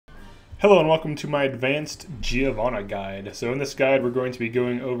Hello and welcome to my advanced Giovanna guide. So in this guide we're going to be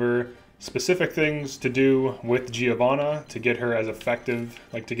going over specific things to do with Giovanna to get her as effective,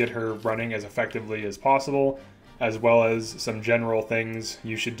 to get her running as effectively as possible, as well as some general things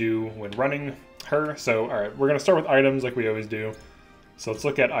you should do when running her. So alright, we're going to start with items like we always do. So let's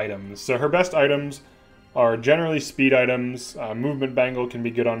look at items. So her best items are generally speed items. Movement bangle can be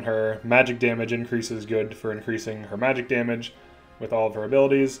good on her. Magic damage increase is good for increasing her magic damage with all of her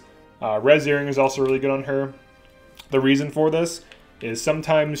abilities. Res earring is also really good on her. The reason for this is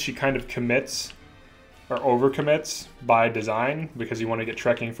sometimes she kind of commits or overcommits by design because you want to get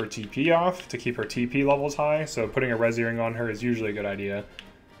trekking for TP off to keep her TP levels high. So putting a res earring on her is usually a good idea.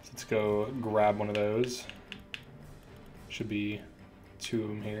 So let's go grab one of those. Should be two of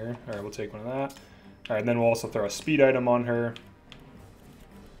them here. Alright, we'll take one of that. Alright, and then we'll also throw a speed item on her.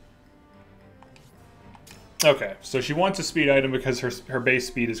 Okay, so she wants a speed item because her base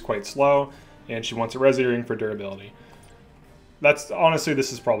speed is quite slow, and she wants a res earring for durability. Honestly,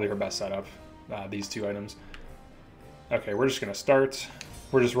 this is probably her best setup, these two items. Okay, we're just going to start.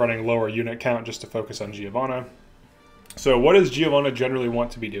 We're just running lower unit count just to focus on Giovanna. So what does Giovanna generally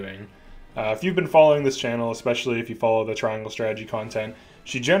want to be doing? If you've been following this channel, especially if you follow the triangle strategy content,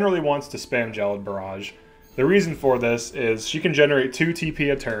 she generally wants to spam Gelid Barrage. The reason for this is she can generate 2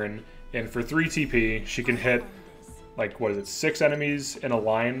 TP a turn, and for 3 TP, she can hit, 6 enemies in a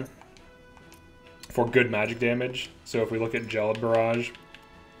line for good magic damage. So if we look at Gelid Barrage,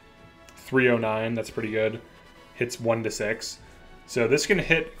 309, that's pretty good. Hits 1 to 6. So this can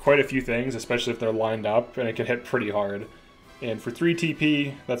hit quite a few things, especially if they're lined up, and it can hit pretty hard. And for 3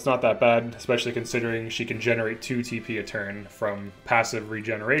 TP, that's not that bad, especially considering she can generate 2 TP a turn from passive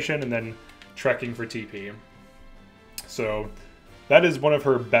regeneration and then trekking for TP. So that is one of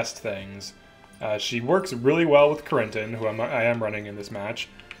her best things. She works really well with Corentin, who I am running in this match.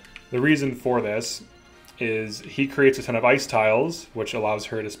 The reason for this is he creates a ton of ice tiles, which allows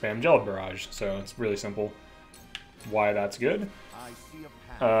her to spam Gelid Barrage. So it's really simple why that's good.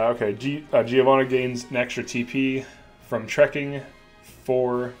 Okay, Giovanna gains an extra TP from trekking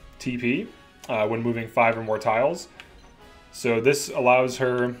for TP when moving 5 or more tiles. So this allows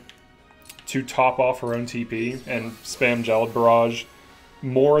her to top off her own TP and spam Gelid Barrage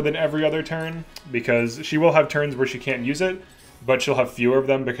more than every other turn, because she will have turns where she can't use it, but she'll have fewer of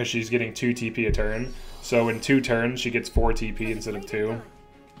them because she's getting 2 TP a turn. So in 2 turns, she gets 4 TP instead of 2.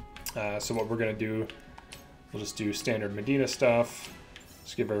 So what we're going to do, we'll just do standard Medina stuff.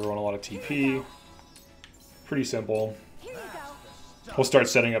 Just give everyone a lot of TP. Pretty simple. We'll start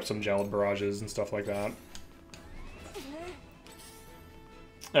setting up some Gelid Barrages and stuff like that.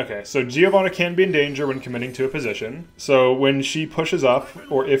 Okay, so Giovanna can be in danger when committing to a position. So when she pushes up,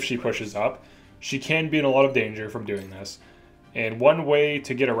 or if she pushes up, she can be in a lot of danger from doing this. And one way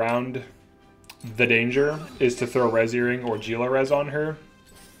to get around the danger is to throw res earring or Gila res on her.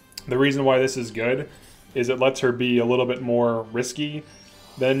 The reason why this is good is it lets her be a little bit more risky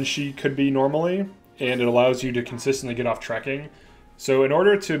than she could be normally, and it allows you to consistently get off trekking. So in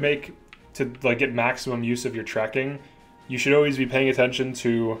order to get maximum use of your trekking, you should always be paying attention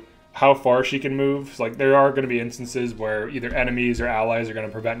to how far she can move. There are going to be instances where either enemies or allies are going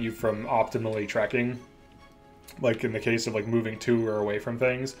to prevent you from optimally trekking, like in the case of moving to or away from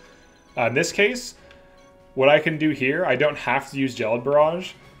things. In this case, what I can do here, I don't have to use Gelid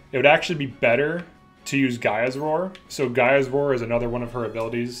Barrage. It would actually be better to use Gaia's Roar. So Gaia's Roar is another one of her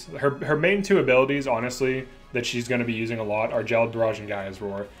abilities. Her main 2 abilities, honestly, that she's going to be using a lot are Gelid Barrage and Gaia's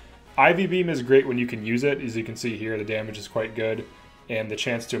Roar. Ivy Beam is great when you can use it. As you can see here, the damage is quite good, and the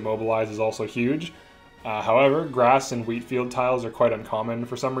chance to immobilize is also huge. However, grass and wheat field tiles are quite uncommon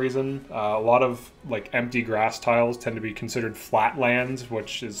for some reason. A lot of empty grass tiles tend to be considered flat lands,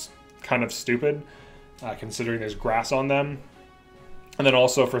 which is kind of stupid, considering there's grass on them. And then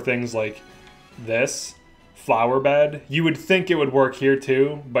also for things like this, flower bed, you would think it would work here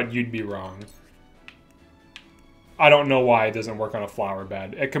too, but you'd be wrong. I don't know why it doesn't work on a flower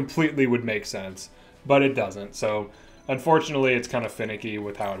bed. It completely would make sense, but it doesn't. So unfortunately, it's kind of finicky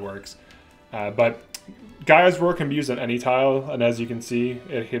with how it works. But Gaia's Roar can be used on any tile, and as you can see,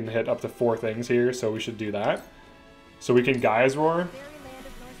 it can hit up to 4 things here, so we should do that. So we can Gaia's Roar,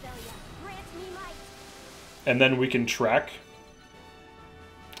 and then we can trek.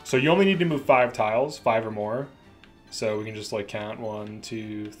 So you only need to move 5 tiles, 5 or more. So we can just count 1,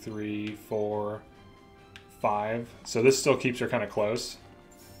 2, 3, 4, 5. So this still keeps her kind of close.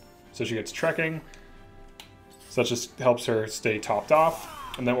 So she gets trekking. So that just helps her stay topped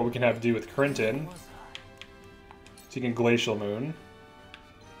off. And then what we can have to do with Corentin, so you can Glacial Moon.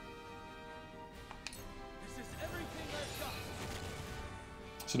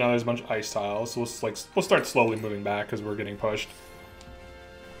 So now there's a bunch of ice tiles. So we'll start slowly moving back because we're getting pushed.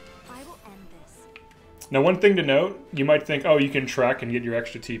 I will end this. Now, one thing to note, you might think, oh, you can trek and get your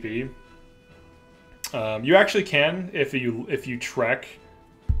extra TP. You actually can if you trek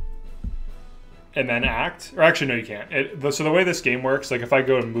and then act. Or actually, no, you can't. So the way this game works, like if I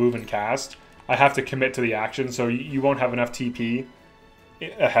go and move and cast, I have to commit to the action, so you won't have enough TP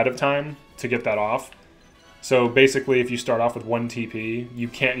ahead of time to get that off. So basically, if you start off with 1 TP, you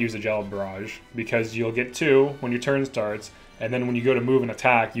can't use a Gelid Barrage because you'll get 2 when your turn starts, and then when you go to move and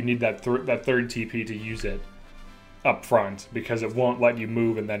attack, you need that third TP to use it up front because it won't let you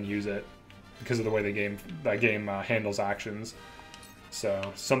move and then use it because of the way the game handles actions.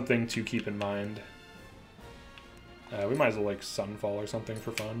 So something to keep in mind. We might as well like Sunfall or something for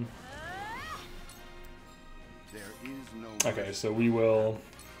fun. Okay, so we will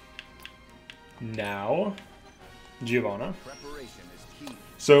now Giovanna.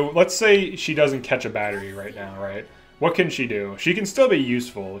 So let's say she doesn't catch a battery right now, right? What can she do? She can still be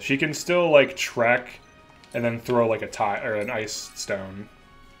useful. She can still like trek and then throw like a tile or an ice stone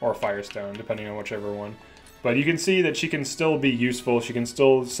or a fire stone, depending on whichever one. But you can see that she can still be useful. She can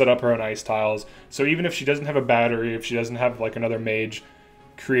still set up her own ice tiles. So even if she doesn't have a battery, if she doesn't have like another mage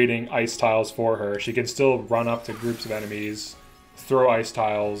creating ice tiles for her, she can still run up to groups of enemies, throw ice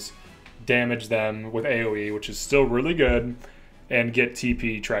tiles, damage them with AoE, which is still really good, and get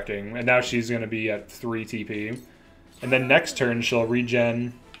TP trekking. And now she's going to be at 3 TP. And then next turn, she'll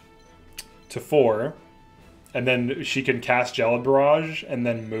regen to 4. And then she can cast Gelid Barrage and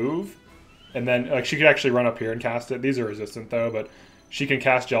then move. And then like she could actually run up here and cast it. These are resistant though, but she can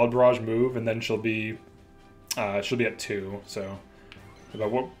cast Gelid Barrage, move, and then she'll be at 2. So but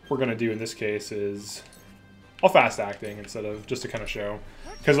what we're going to do in this case is I'll fast acting instead of just to kind of show.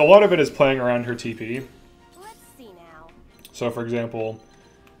 Because a lot of it is playing around her TP. Let's see now. So for example,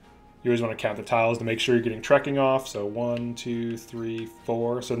 you always want to count the tiles to make sure you're getting trekking off. So 1, 2, 3,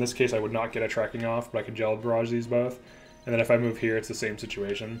 4. So in this case I would not get a trekking off, but I can Gelid Barrage these both. And then if I move here, it's the same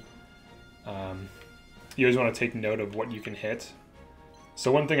situation. You always want to take note of what you can hit.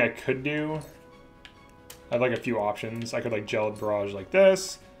 So one thing I could do, I have like a few options. I could like Gelid Barrage like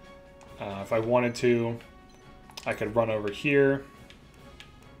this. If I wanted to, I could run over here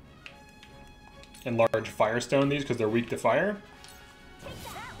and large Firestone these because they're weak to fire.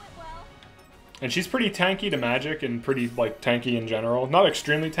 And she's pretty tanky to magic and pretty like tanky in general. Not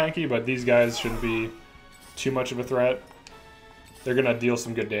extremely tanky, but these guys shouldn't be too much of a threat. They're gonna deal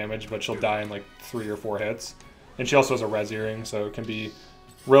some good damage, but she'll die in like 3 or 4 hits. And she also has a res earring, so it can be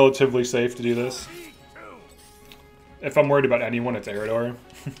relatively safe to do this. If I'm worried about anyone, it's Eridor.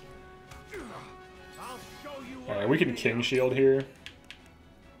 Alright, we can King Shield here.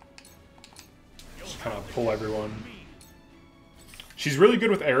 Just kind of pull everyone. She's really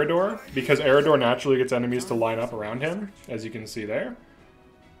good with Eridor, because Eridor naturally gets enemies to line up around him, as you can see there.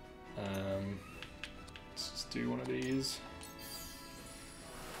 Let's just do one of these.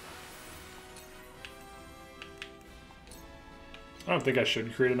 I don't think I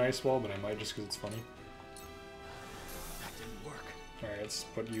should create an ice wall, but I might just because it's funny. That didn't work. Alright, let's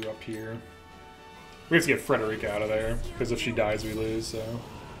put you up here. We have to get Frederica out of there, because if she dies, we lose, so...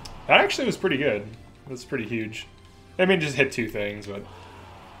 That actually was pretty good. That's pretty huge. I mean, just hit 2 things, but...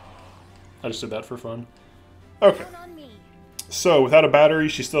 I just did that for fun. Okay. So, without a battery,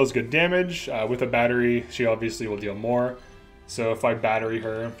 she still has good damage. With a battery, she obviously will deal more. So, if I battery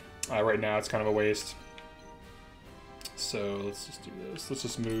her, right now it's kind of a waste. So, let's just do this. Let's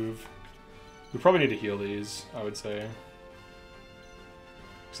just move. We probably need to heal these, I would say.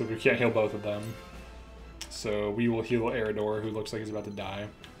 So, we can't heal both of them. So, we will heal Eridor, who looks like he's about to die.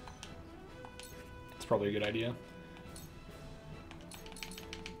 It's probably a good idea.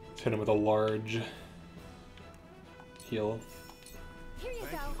 Let's hit him with a large heal. Here you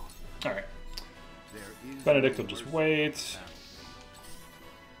go. Alright. Benedict will just wait.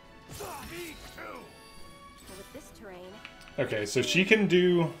 With this terrain. Okay, so she can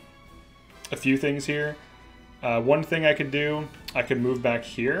do a few things here. One thing I could do, I could move back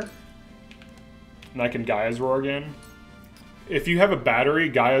here. And I can Gaia's Roar again. If you have a battery,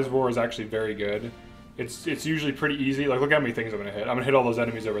 Gaia's Roar is actually very good. It's usually pretty easy. Like, look how many things I'm going to hit. I'm going to hit all those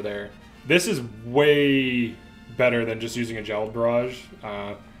enemies over there. This is way better than just using a Gelid Barrage.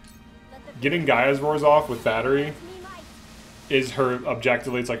 Getting Gaia's Roars off with battery is her,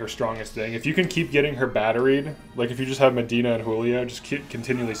 objectively, it's like her strongest thing. If you can keep getting her batteried, like if you just have Medina and Julio, just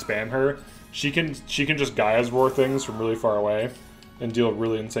continually spam her, she can just Gaia's Roar things from really far away and deal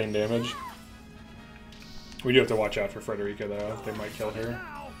really insane damage. We do have to watch out for Frederica, though. They might kill her.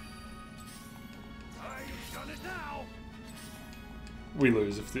 we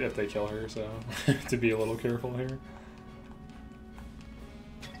lose if they kill her, so to be a little careful here.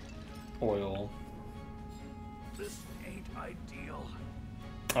 Oil. This ain't ideal.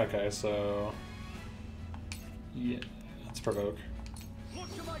 Okay, so yeah, let's provoke.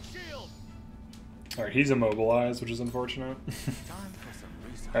 Look to my shield. All right, he's immobilized, which is unfortunate. Time for some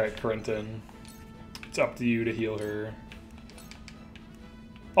research. All right, Corentin, it's up to you to heal her.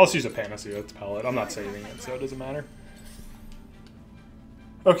 I'll just use a Panacea pellet. I'm not saving it, so it doesn't matter.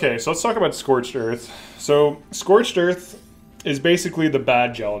 Okay, so let's talk about Scorched Earth. So Scorched Earth is basically the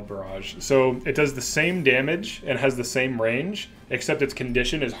bad Gelid Barrage. So it does the same damage and has the same range, except its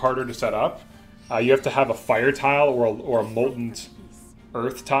condition is harder to set up. You have to have a fire tile or a molten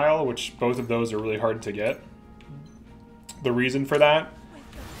earth tile, which both of those are really hard to get. The reason for that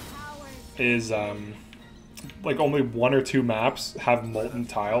is like only 1 or 2 maps have molten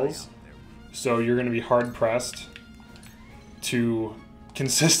tiles, so you're going to be hard pressed to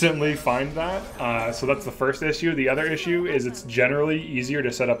consistently find that. So that's the first issue. The other issue is it's generally easier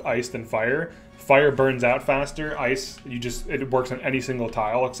to set up ice than fire. Fire burns out faster. Ice, it works on any single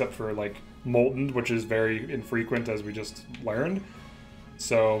tile except for like molten, which is very infrequent, as we just learned.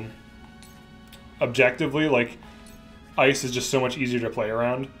 So objectively, like, ice is just so much easier to play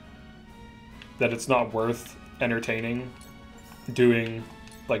around that it's not worth entertaining doing,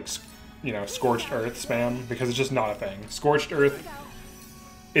 like, you know, Scorched Earth spam, because it's just not a thing. Scorched Earth,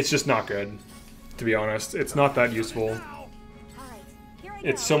 it's just not good, to be honest. It's not that useful.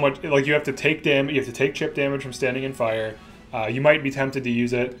 It's so much, like, you have to take chip damage from standing in fire. You might be tempted to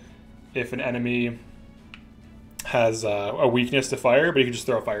use it if an enemy has a weakness to fire, but you can just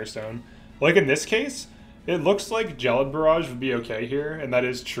throw a Firestone. Like in this case, it looks like Gelid Barrage would be okay here, and that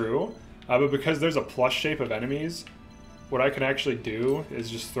is true. But because there's a plus shape of enemies, what I can actually do is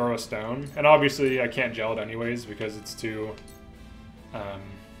just throw a stone. And obviously I can't gel it anyways because it's too...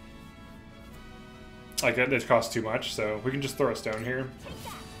 like, it costs too much, so we can just throw a stone here.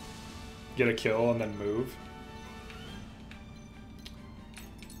 Get a kill and then move.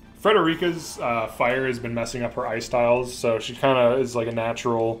 Frederica's fire has been messing up her ice tiles, so she kind of is like a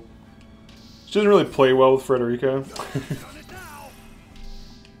natural... She doesn't really play well with Frederica.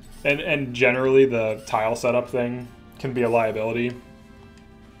 and generally the tile setup thing can be a liability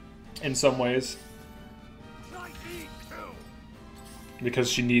in some ways.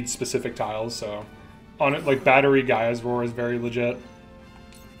 Because she needs specific tiles, so... On it, like, Battery Gaia's Roar is very legit.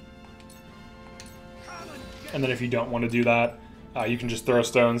 And then if you don't want to do that, you can just throw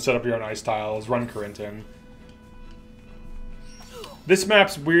stones, set up your own ice tiles, run Corentin. This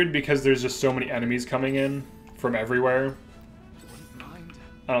map's weird because there's just so many enemies coming in from everywhere.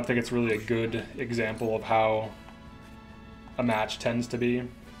 I don't think it's really a good example of how a match tends to be.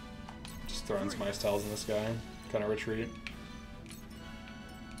 Just throwing some ice tiles in this guy. Kind of retreat.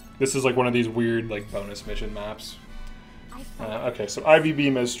 This is like one of these weird like bonus mission maps. Okay, so Ivy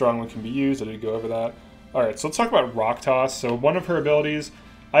Beam is strong when can be used. I did go over that. Alright, so let's talk about Rock Toss. So one of her abilities,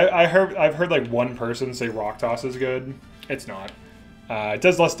 I've heard like one person say Rock Toss is good. It's not. It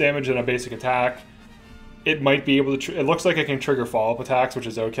does less damage than a basic attack. It might be able to... It looks like it can trigger follow-up attacks, which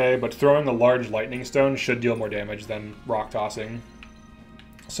is okay, but throwing a large lightning stone should deal more damage than Rock Tossing.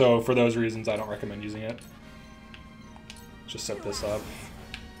 So for those reasons, I don't recommend using it. Just set this up.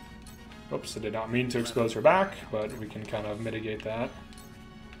 Oops, I did not mean to expose her back, but we can kind of mitigate that.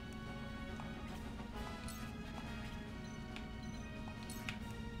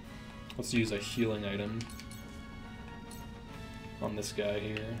 Let's use a healing item on this guy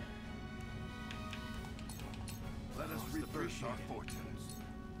here. Let us reverse our fortunes.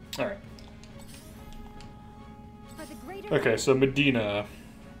 Alright. Okay, so Medina.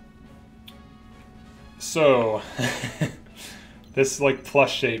 So... this like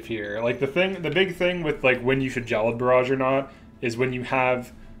plus shape here, like the big thing with like when you should Gelid Barrage or not is when you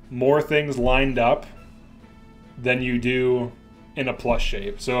have more things lined up than you do in a plus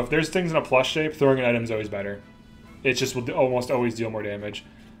shape. So if there's things in a plus shape, throwing an item is always better. It just will almost always deal more damage.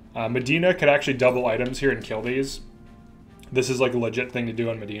 Medina could actually double items here and kill these. This is like a legit thing to do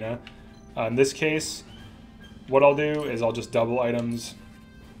on Medina. In this case, what I'll do is I'll just double items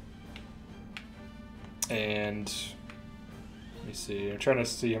and... Let me see. I'm trying to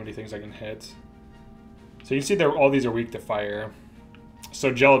see how many things I can hit. So you can see all these are weak to fire.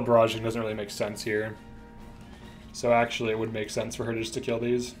 So Gelid Barraging doesn't really make sense here. So actually it would make sense for her just to kill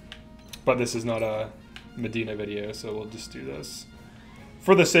these. But this is not a Medina video, so we'll just do this.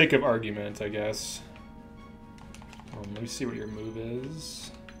 For the sake of argument, I guess. Let me see what your move is.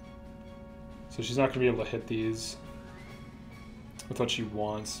 So she's not going to be able to hit these with what she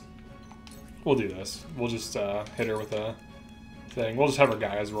wants. We'll do this. We'll just hit her with a thing. We'll just have our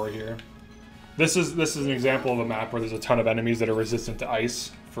Gaia's Roar here. This is an example of a map where there's a ton of enemies that are resistant to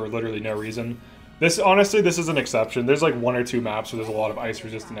ice for literally no reason. Honestly, this is an exception. There's like 1 or 2 maps where there's a lot of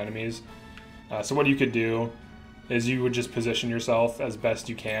ice-resistant enemies. So what you could do is you would just position yourself as best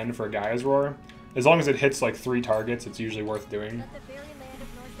you can for a Gaia's Roar. As long as it hits like 3 targets, it's usually worth doing. Let the very land of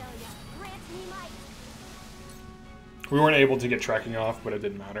Northalia grant me might. We weren't able to get trekking off, but it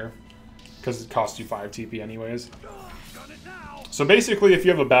didn't matter because it cost you 5 TP anyways. So basically, if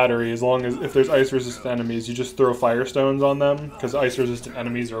you have a battery, if there's ice-resistant enemies, you just throw firestones on them because ice-resistant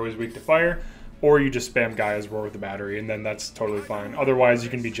enemies are always weak to fire, or you just spam Gaia's Roar with the battery, and then that's totally fine. Otherwise, you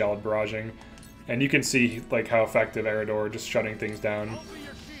can be Gelid Barraging, and you can see like how effective Eridor just shutting things down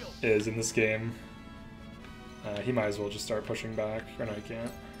is in this game. He might as well just start pushing back. Or no, he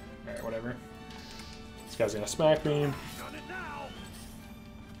can't. Alright, whatever. This guy's gonna smack me.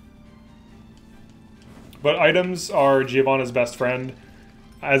 But items are Giovanna's best friend.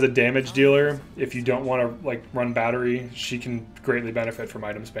 As a damage dealer, if you don't want to like run battery, she can greatly benefit from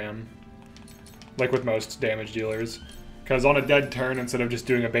item spam. Like with most damage dealers. Because on a dead turn, instead of just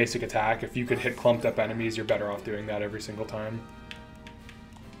doing a basic attack, if you could hit clumped up enemies, you're better off doing that every single time.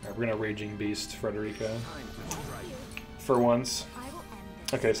 Alright, we're gonna Raging Beast Frederica. For once.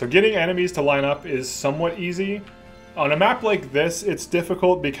 Okay, so getting enemies to line up is somewhat easy. On a map like this, it's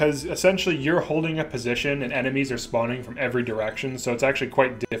difficult because essentially you're holding a position and enemies are spawning from every direction, so it's actually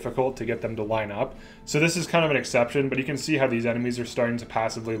quite difficult to get them to line up. So this is kind of an exception, but you can see how these enemies are starting to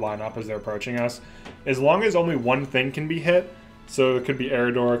passively line up as they're approaching us. As long as only one thing can be hit, so it could be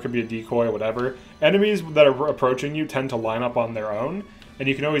Eridor, it could be a decoy, whatever, enemies that are approaching you tend to line up on their own, and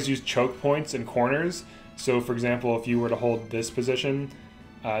you can always use choke points and corners. So for example, if you were to hold this position,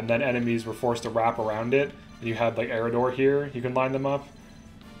 and then enemies were forced to wrap around it, and you had like Eridor here, you can line them up.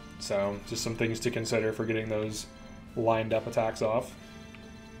 So just some things to consider for getting those lined up attacks off.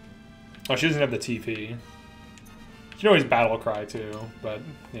 Oh, she doesn't have the TP. You can always battle cry too, but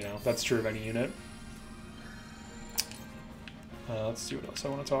you know, that's true of any unit. Let's see what else I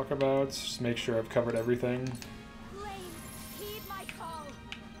want to talk about. Just make sure I've covered everything. Heed my call.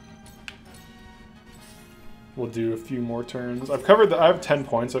 We'll do a few more turns. I have 10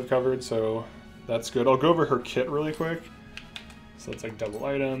 points I've covered, so that's good. I'll go over her kit really quick. So it's like double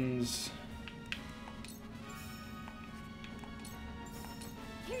items.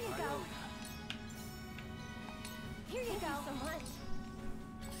 Here you go. Here you go. So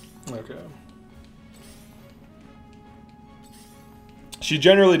much. Okay. She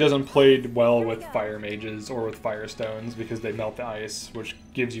generally doesn't play well with fire mages or with firestones because they melt the ice, which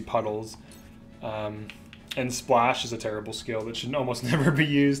gives you puddles. And Splash is a terrible skill that should almost never be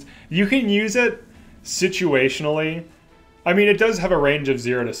used. You can use it situationally. I mean, it does have a range of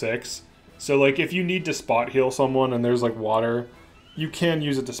 0 to 6. So, like, if you need to spot heal someone and there's, like, water, you can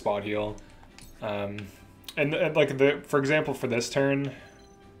use it to spot heal. Like, for example, for this turn,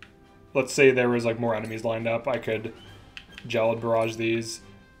 let's say there was, like, more enemies lined up, I could Gelid Barrage these.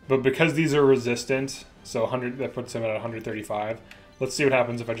 But because these are resistant, so that puts them at 135. Let's see what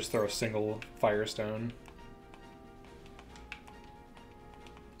happens if I just throw a single Firestone.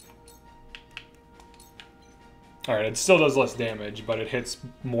 Alright, it still does less damage, but it hits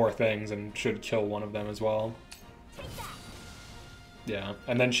more things and should kill one of them as well. Yeah,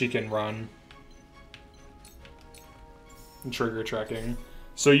 and then she can run. And trigger trekking.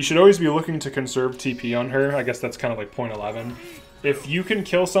 So you should always be looking to conserve TP on her. I guess that's kind of like point 11. If you can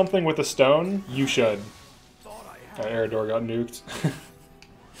kill something with a stone, you should. Eridor got nuked.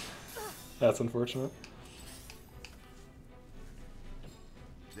 That's unfortunate.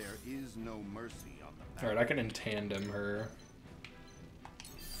 There is no mercy on the Alright, I can in tandem her.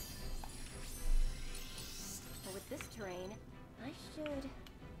 But with this terrain, I should.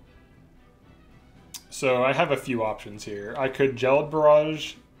 So I have a few options here. I could Gelid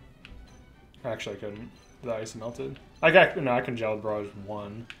Barrage. Actually, I couldn't. The ice melted. I can Gelid Barrage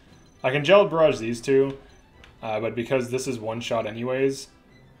one. I can Gelid Barrage these two, but because this is one shot anyways.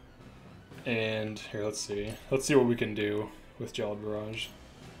 And here, let's see. Let's see what we can do with Gelid Barrage.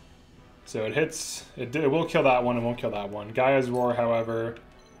 So it hits. It will kill that one. It won't kill that one. Gaia's Roar, however,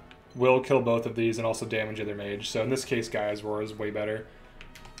 will kill both of these and also damage other mage. So in this case, Gaia's Roar is way better.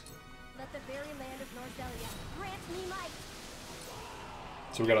 Let the very land of Northalia grant me might.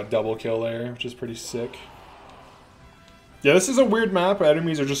 So we got a double kill there, which is pretty sick. Yeah, this is a weird map.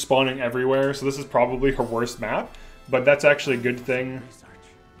 Enemies are just spawning everywhere, so this is probably her worst map. But that's actually a good thing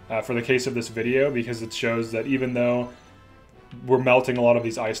for the case of this video, because it shows that even though we're melting a lot of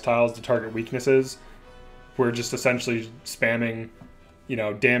these ice tiles to target weaknesses, we're just essentially spamming, you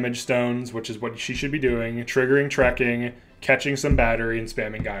know, damage stones, which is what she should be doing, triggering trekking, catching some battery, and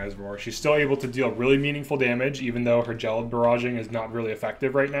spamming Gaia's Roar. She's still able to deal really meaningful damage, even though her Gelid Barraging is not really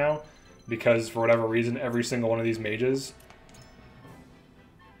effective right now, because for whatever reason, every single one of these mages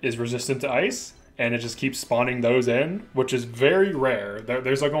is resistant to ice, and it just keeps spawning those in, which is very rare.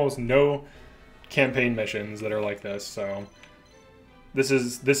 There's like almost no campaign missions that are like this, so this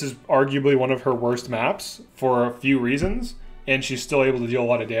is arguably one of her worst maps for a few reasons, and she's still able to deal a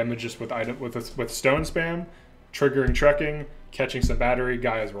lot of damage just with stone spam, triggering trekking, catching some battery,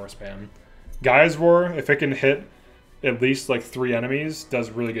 Gaia's Roar spam. Gaia's Roar, if it can hit at least like 3 enemies,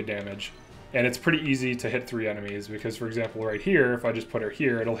 does really good damage. And it's pretty easy to hit 3 enemies because, for example, right here, if I just put her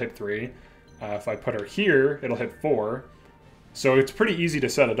here, it'll hit 3. If I put her here, it'll hit 4. So it's pretty easy to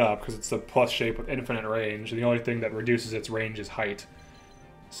set it up because it's a plus shape with infinite range. The only thing that reduces its range is height.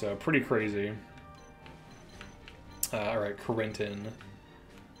 So pretty crazy. Alright, Corentin.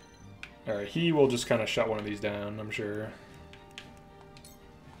 Alright, he will just kind of shut one of these down, I'm sure.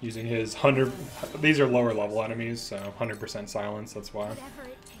 Using his 100... These are lower level enemies, so 100% silence, that's why.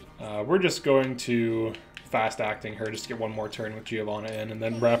 We're just going to fast acting her just to get one more turn with Giovanna in and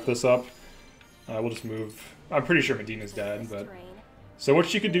then wrap this up. We'll just move... I'm pretty sure Medina's dead, but... So what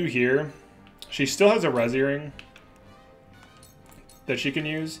she could do here... She still has a Resi Ring that she can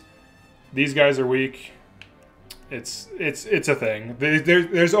use. These guys are weak. It's a thing.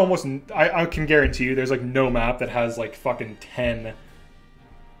 There's almost... I can guarantee you there's like no map that has like fucking 10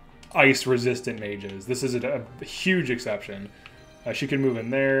 ice-resistant mages. This is a huge exception. She can move in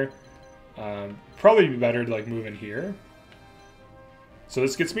there. Probably be better to like move in here. So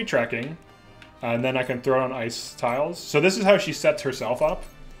this gets me trekking. And then I can throw on ice tiles. So this is how she sets herself up.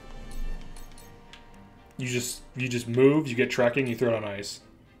 You just move, you get trekking, you throw it on ice.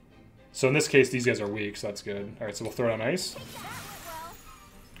 So in this case, these guys are weak, so that's good. Alright, so we'll throw it on ice.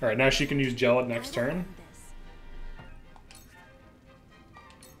 Alright, now she can use Gelid next turn.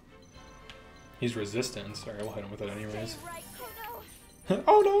 He's resistant. Sorry, we'll hit him with it anyways.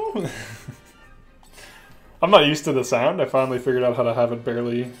 Oh no! I'm not used to the sound. I finally figured out how to have it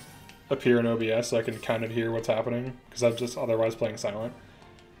barely appear in OBS so I can kind of hear what's happening, because I'm just otherwise playing silent.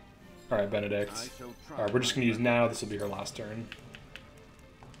 Alright, Benedict. Alright, we're just going to use now. This will be her last turn.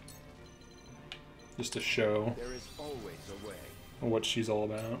 Just to show what she's all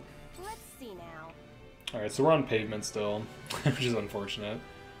about. Let's see now. Alright, so we're on pavement still, which is unfortunate.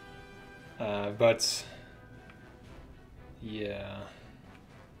 But yeah.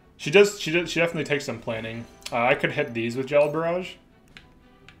 She definitely takes some planning. I could hit these with Gelid Barrage.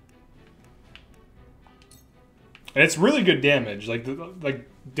 And it's really good damage. Like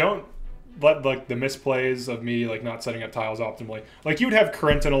don't let like the misplays of me like not setting up tiles optimally. Like you would have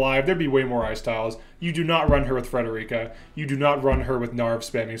Corentin alive, there'd be way more ice tiles. You do not run her with Frederica. You do not run her with Narv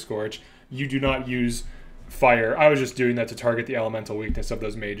spamming Scorch. You do not use fire. I was just doing that to target the elemental weakness of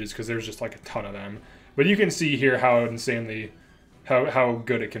those mages because there's just like a ton of them. But you can see here how insanely how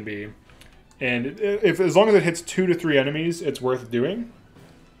good it can be. And if as long as it hits 2 to 3 enemies, it's worth doing.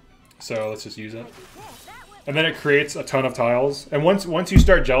 So let's just use it. And then it creates a ton of tiles. And once you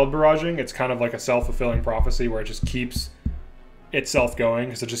start Gelid Barraging, it's kind of like a self-fulfilling prophecy where it just keeps itself going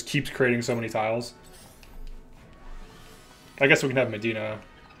because it just keeps creating so many tiles. I guess we can have Medina,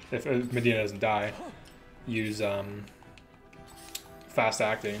 if Medina doesn't die, use fast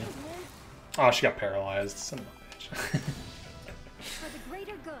acting. Oh, she got paralyzed. Son of a bitch.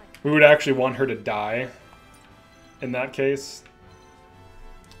 We would actually want her to die in that case,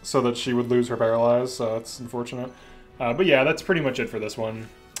 so that she would lose her paralyze, so it's unfortunate. But yeah, that's pretty much it for this one.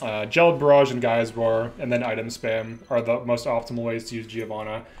 Gelid Barrage and Gaia's Roar, and then item spam are the most optimal ways to use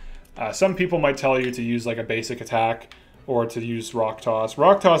Giovanna. Some people might tell you to use like a basic attack, or to use Rock Toss.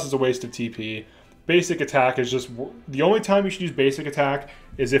 Rock Toss is a waste of TP. Basic attack is just... The only time you should use basic attack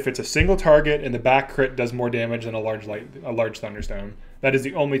is if it's a single target and the back crit does more damage than a large Thunderstone. That is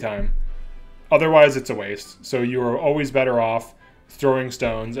the only time. Otherwise, it's a waste. So you are always better off throwing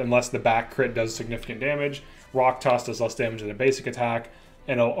stones unless the back crit does significant damage. Rock Toss does less damage than a basic attack,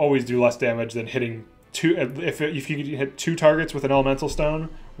 and it'll always do less damage than hitting two. If you hit 2 targets with an elemental stone,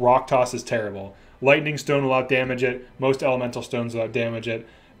 Rock Toss is terrible. Lightning Stone will outdamage it. Most elemental stones will outdamage it.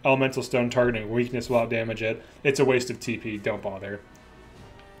 Elemental Stone targeting weakness will outdamage it. It's a waste of TP. Don't bother.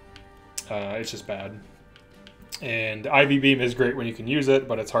 It's just bad. And Ivy Beam is great when you can use it,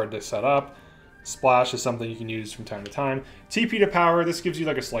 but it's hard to set up. Splash is something you can use from time to time. TP to power, this gives you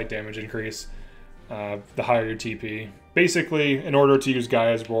like a slight damage increase the higher your TP. Basically, in order to use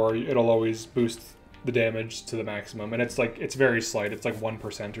Gaia's Roar, it'll always boost the damage to the maximum. And it's very slight. It's like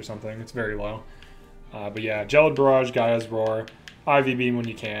 1% or something. It's very low. But yeah, Gelid Barrage, Gaia's Roar. IV beam when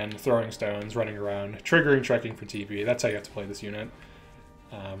you can, throwing stones, running around, triggering trekking for TP. That's how you have to play this unit.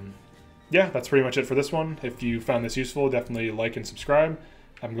 Yeah, that's pretty much it for this one. If you found this useful, definitely like and subscribe.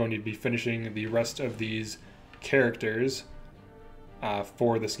 I'm going to be finishing the rest of these characters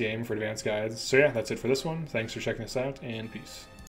for this game for advanced guides. So yeah, that's it for this one. Thanks for checking this out, and peace.